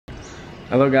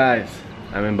Hello guys,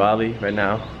 I'm in Bali right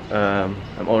now.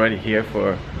 I'm already here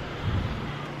for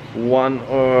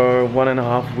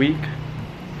 1.5 weeks.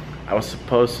 I was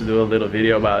supposed to do a little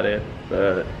video about it,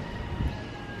 but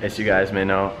as you guys may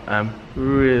know, I'm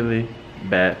really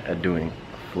bad at doing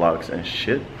vlogs and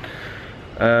shit.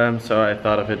 So I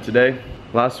thought of it today.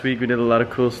 Last week we did a lot of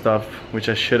cool stuff which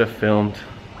I should have filmed.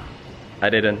 I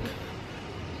didn't.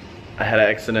 I had an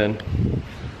accident.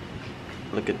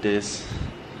 Look at this.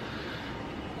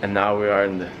 And now we are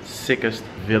in the sickest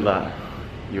villa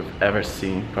you've ever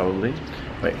seen, probably.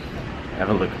 Wait, have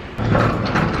a look.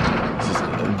 This is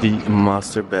the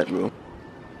master bedroom.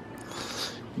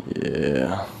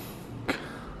 Yeah.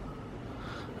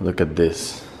 Look at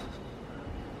this.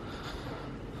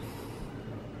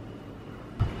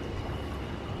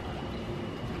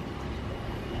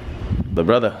 The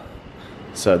brother.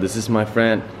 So this is my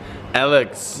friend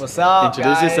Alex. What's up,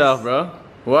 Introduce guys? yourself, bro.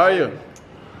 Who are you?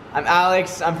 I'm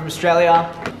Alex, I'm from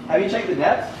Australia. Have you checked the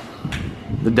depth?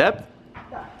 The depth?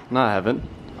 Yeah. No, I haven't.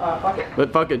 Fuck it.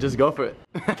 But fuck it, just go for it.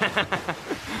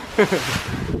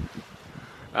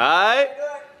 Alright?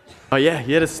 Oh yeah,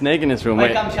 he had a snake in his room.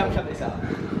 Wait, come check this out.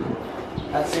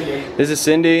 That's Cindy. This is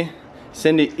Cindy.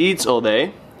 Cindy eats all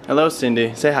day. Hello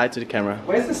Cindy, say hi to the camera.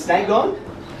 Where's the snake gone?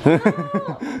 The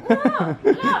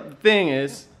thing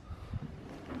is,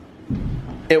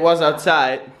 it was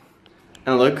outside,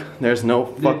 and look, there's no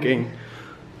fucking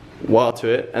wall to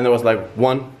it, and there was like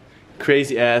one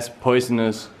crazy ass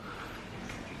poisonous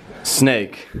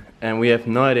snake, and we have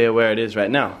no idea where it is right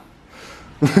now.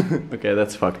 Okay,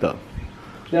 that's fucked up.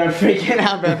 They're freaking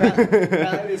out, bro.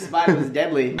 Apparently this spider was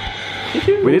deadly.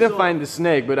 We didn't find the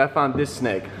snake, but I found this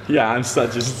snake. Yeah, I'm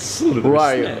such a slithery Who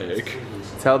are snake. you?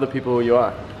 Tell the people who you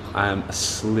are. I'm a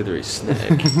slithery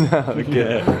snake.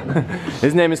 Okay.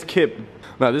 His name is Kip.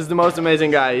 No, this is the most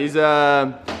amazing guy. He's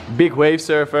a big wave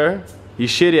surfer.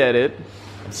 He's shitty at it.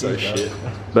 I'm so shit.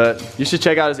 But you should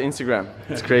check out his Instagram.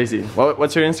 It's crazy.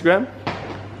 What's your Instagram?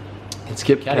 It's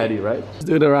Kip Caddy, right? Let's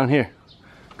do it around here.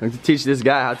 Going to teach this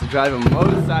guy how to drive a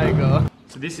motorcycle.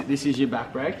 So this is your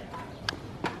back brake.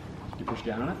 You push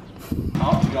down on it.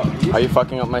 Are you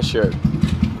fucking up my shirt?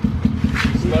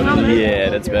 Yeah,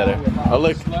 that's better. Oh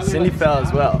look, Cindy fell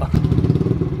as well.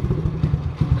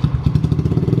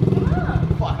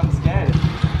 Fuck, I'm scared.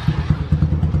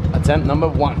 Attempt number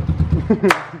 1.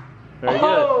 Very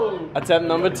good. Attempt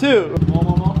number 2.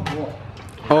 More.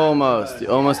 Almost. You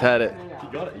almost had it. You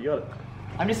got it, you got it.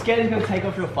 I'm just scared he's gonna take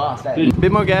off real fast, eh?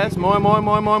 Bit more gas. More.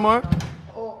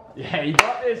 Yeah, you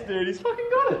got this, dude. He's fucking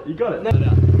got it. You got it. No.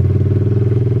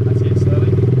 That's it,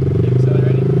 slowly. Keep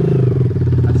accelerating.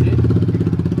 That's it.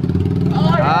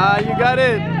 Ah, you got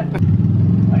it.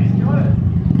 He's got it.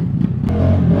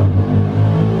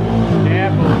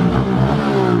 Careful.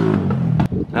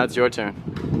 Now it's your turn.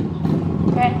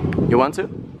 Okay. You want to?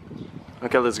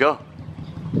 Okay, let's go.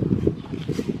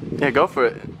 Yeah, go for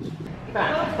it.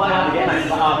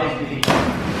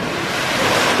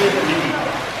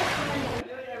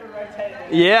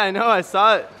 Yeah, I know, I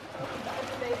saw it.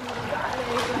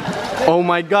 Oh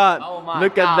my god. Oh my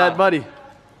Look at God. that buddy.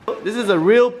 This is a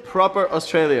real proper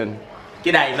Australian.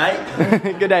 G'day,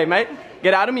 mate. Good day, mate.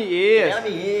 Get out of me ears. How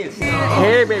many years?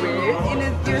 Hey, baby.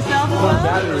 Yourself as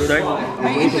well? Sorry?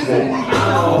 Are you interested in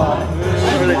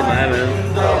Really the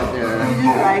moment.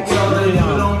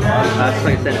 That's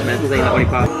something sentimental thing that only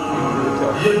passed.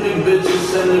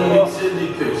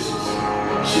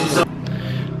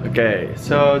 Okay,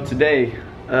 so today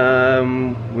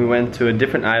we went to a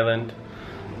different island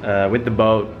with the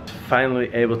boat. Finally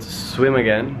able to swim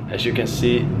again. As you can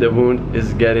see, the wound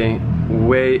is getting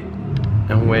way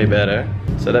and way better.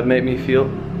 So that made me feel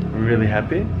really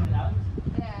happy. Yeah.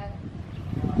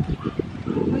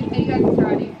 Are you guys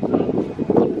ready?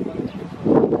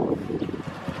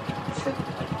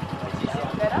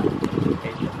 Better?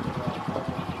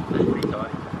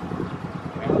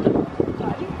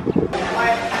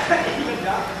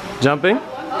 Jumping?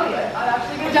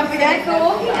 Jump again?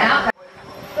 Cool. Yeah.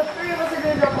 The three of us are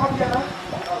gonna jump all together.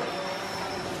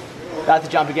 About to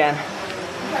jump again.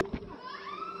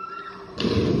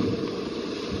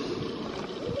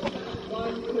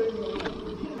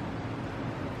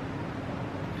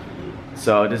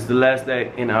 So this is the last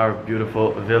day in our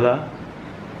beautiful villa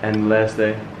and last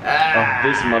day of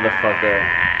this motherfucker.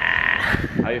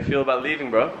 How you feel about leaving,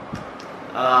 bro?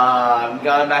 I'm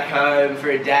going back home for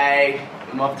a day.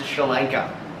 I'm off to Sri Lanka.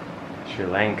 Sri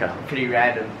Lanka. Pretty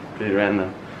random. Pretty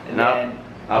random. And Now, then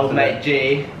after old mate that-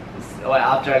 G,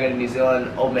 after I go to New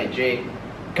Zealand, old mate G,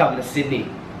 coming to Sydney.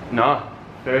 No,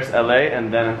 first LA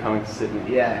and then I'm coming to Sydney.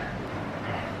 Yeah.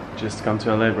 Just come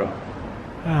to LA, bro.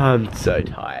 I'm so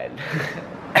tired.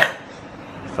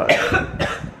 Fuck.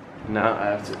 Now I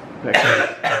have to pack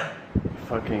my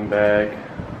fucking bag,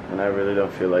 and I really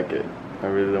don't feel like it. I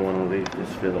really don't want to leave this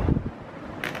villa.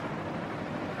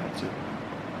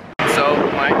 So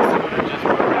Mike's gonna just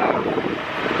run out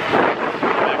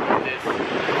back with this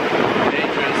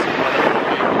dangerous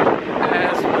motherfucking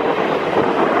asshole.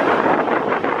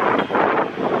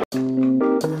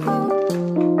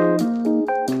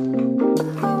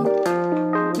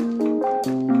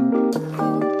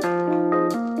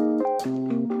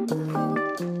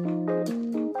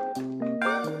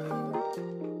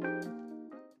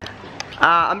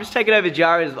 I'm just taking over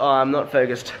Jara's. Oh, I'm not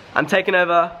focused. I'm taking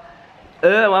over.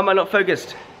 Why am I not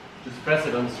focused? Just press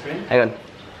it on the screen. Hang on.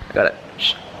 I got it.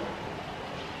 Shh.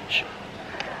 Shh.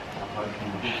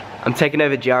 I'm taking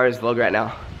over Jara's vlog right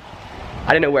now.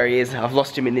 I don't know where he is. I've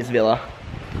lost him in this villa.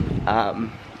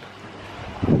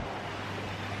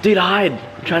 Dude, hide.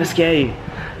 I'm trying to scare you.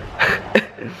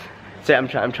 So I'm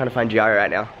trying to find Jara right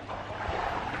now.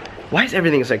 Why is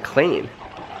everything so clean?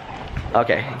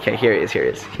 Okay, here he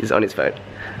is. He's on his phone.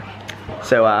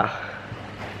 So I'm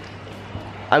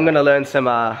gonna learn some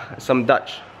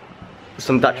Dutch.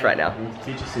 Some Dutch right now.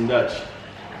 Teach you some Dutch.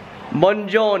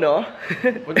 Buongiorno.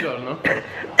 Buongiorno.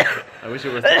 I wish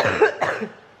it was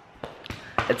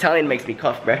Italian makes me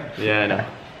cough, bro. Yeah, I know.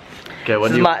 Okay,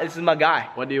 This is my guy.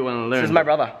 What do you want to learn? This is my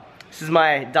brother. This is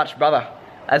my Dutch brother.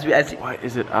 Why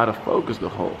is it out of focus the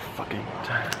whole fucking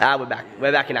time? We're back.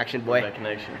 We're back in action, boy. Back in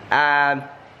action.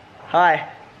 Hi.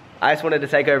 I just wanted to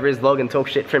take over his vlog and talk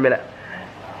shit for a minute.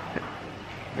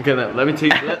 Okay, then let me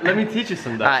teach you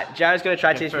some Dutch. Alright, Jared's gonna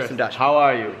try to teach me some Dutch. How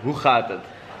are you? Hoe gaat het?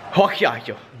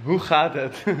 Hochjajo. Hoe gaat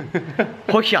het?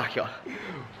 Hochjajo.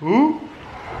 Hoe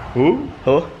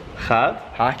gaat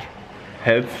Hart.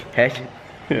 het? Het.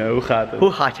 Ja, hoe gaat het?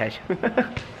 Hoe gaat het?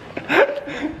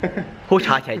 Hoe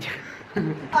gaat het? I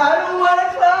don't wanna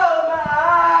close my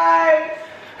eyes.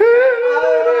 I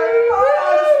don't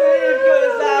wanna sleep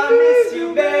 'cause I miss you,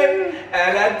 babe.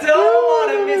 And I don't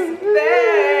wanna miss a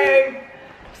thing.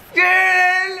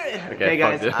 Okay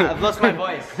guys, I've lost my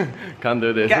voice. Can't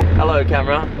do this. Hello,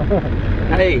 camera.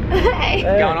 Hey. Hey.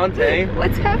 What's going on, team?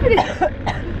 What's happening?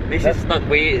 This is not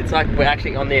weird. It's like we're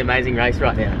actually on the Amazing Race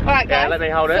right now. Alright guys, Yeah, let me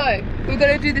hold it. so we're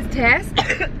gonna do this test.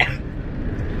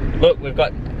 Look, we've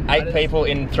got 8 people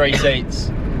in 3 seats.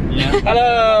 Yeah.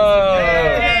 Hello!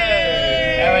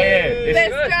 Hey. How are you? This Best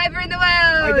is good. driver in the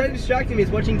world. Don't distract him, he's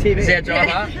watching TV. Is he a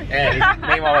driver? Yeah, he's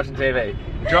meanwhile watching TV.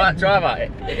 Driver,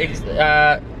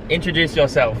 introduce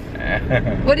yourself.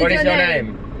 What is your your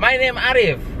name? My name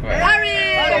Arif.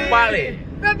 Arif. From Bali.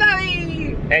 From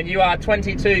Bali. And you are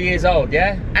 22 years old,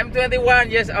 yeah? I'm 21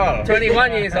 years old.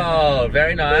 21 years old.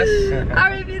 Very nice.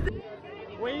 Arif is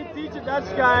When you teach a Dutch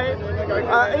guy,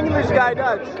 English guy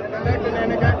Dutch.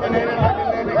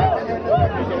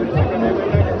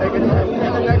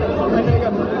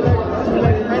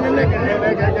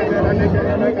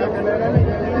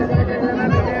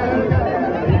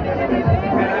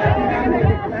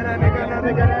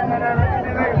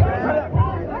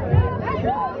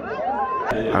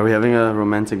 Are we having a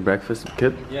romantic breakfast,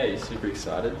 kid? Yeah, you're super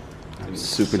excited. I'm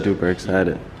super duper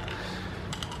excited.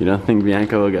 You don't think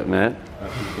Bianca will get mad? I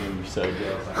think you're gonna be so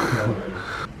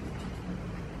jealous.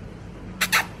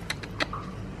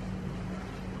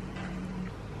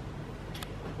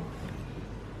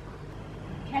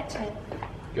 catch it.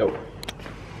 Go.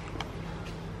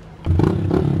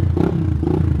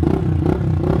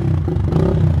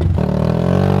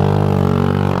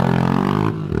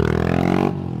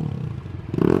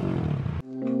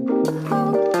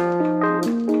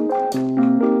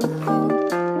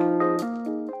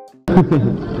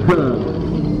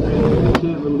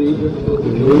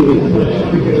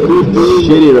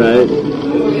 Shitty, right?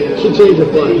 Should change the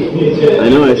flight. I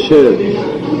know I should.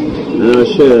 I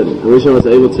wish I was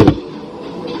able to.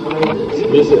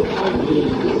 Miss it.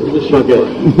 Fuck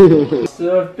it.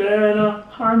 So been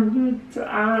 100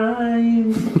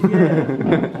 times.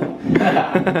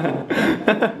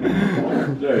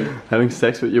 Dude. Having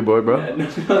sex with your boy, bro? Yeah,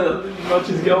 not much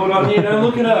is going on here. Now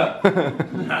look at her.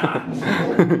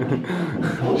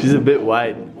 She's a bit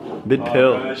white, a bit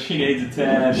pale. Bro, she needs a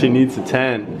tan. She needs a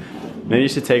tan. Maybe you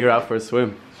should take her out for a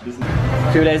swim.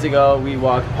 2 days ago, we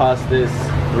walked past this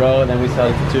road and we saw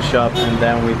the tattoo shop, and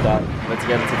then we thought, let's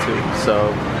get a tattoo.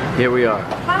 So here we are.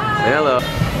 Hi. Say hello.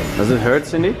 Does it hurt,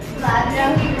 Cindy?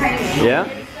 Yeah?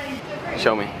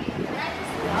 Show me.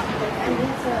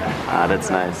 Ah, that's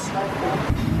nice.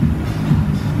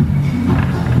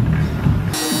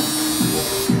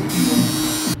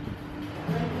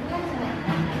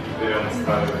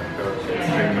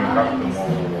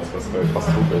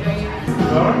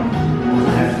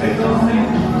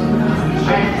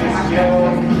 No,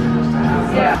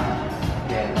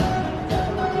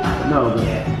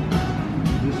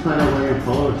 just find out where your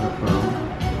followers are from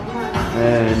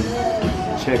and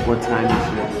check what time you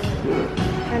should do it.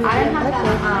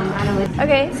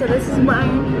 Okay, so this is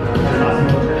mine.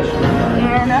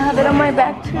 And I have it on my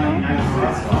back too.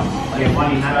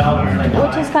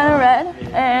 Which is kind of red.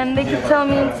 And they keep telling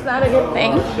me it's not a good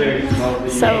thing.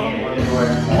 So, I'm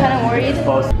kind of worried.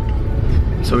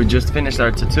 So we just finished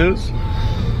our tattoos.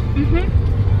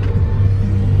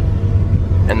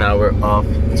 And now we're off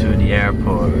to the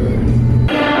airport.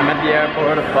 I'm at the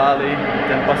airport of Bali,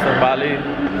 Denpasar, Bali.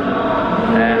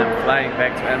 And I'm flying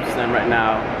back to Amsterdam right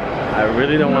now. I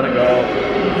really don't want to go.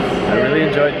 I really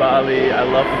enjoyed Bali. I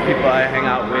love the people I hang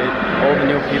out with, all the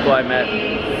new people I met.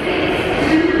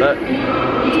 But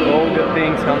all good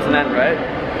things comes to an end, right?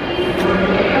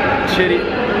 Shitty,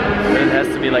 but it has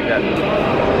to be like that.